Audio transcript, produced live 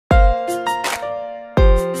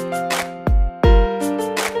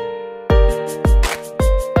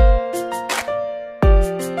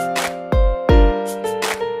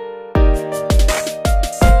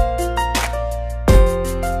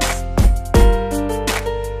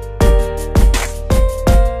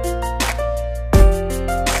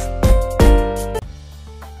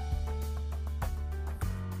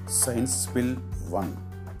Principle 1.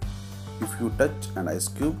 If you touch an ice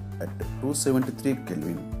cube at 273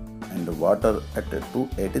 Kelvin and water at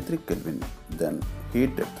 283 Kelvin, then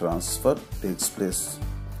heat transfer takes place: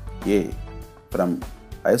 A. From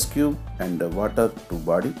ice cube and water to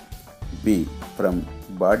body, B. From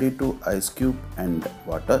body to ice cube and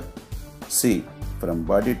water, C. From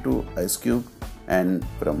body to ice cube and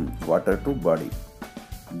from water to body,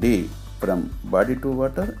 D. From body to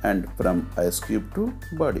water and from ice cube to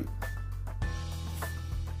body.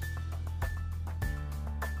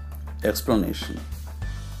 Explanation: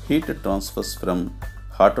 heat transfers from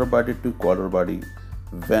hotter body to colder body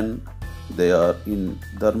when they are in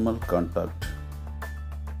thermal contact.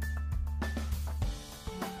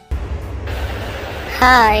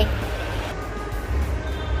 Hi.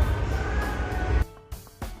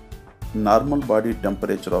 Normal body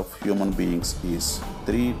temperature of human beings is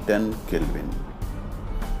 310 Kelvin.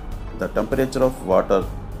 The temperature of water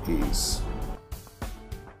is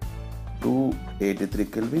 283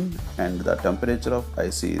 Kelvin and the temperature of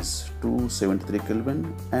ice is 273 Kelvin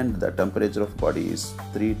and the temperature of body is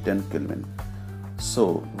 310 Kelvin. So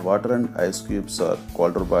water and ice cubes are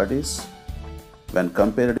colder bodies when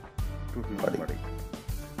compared to human body.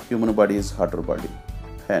 Human body is hotter body.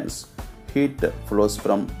 Hence, heat flows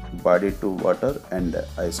from body to water and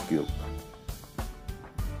ice cube.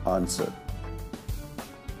 Answer: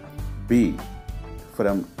 B.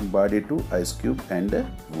 From body to ice cube and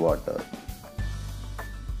water.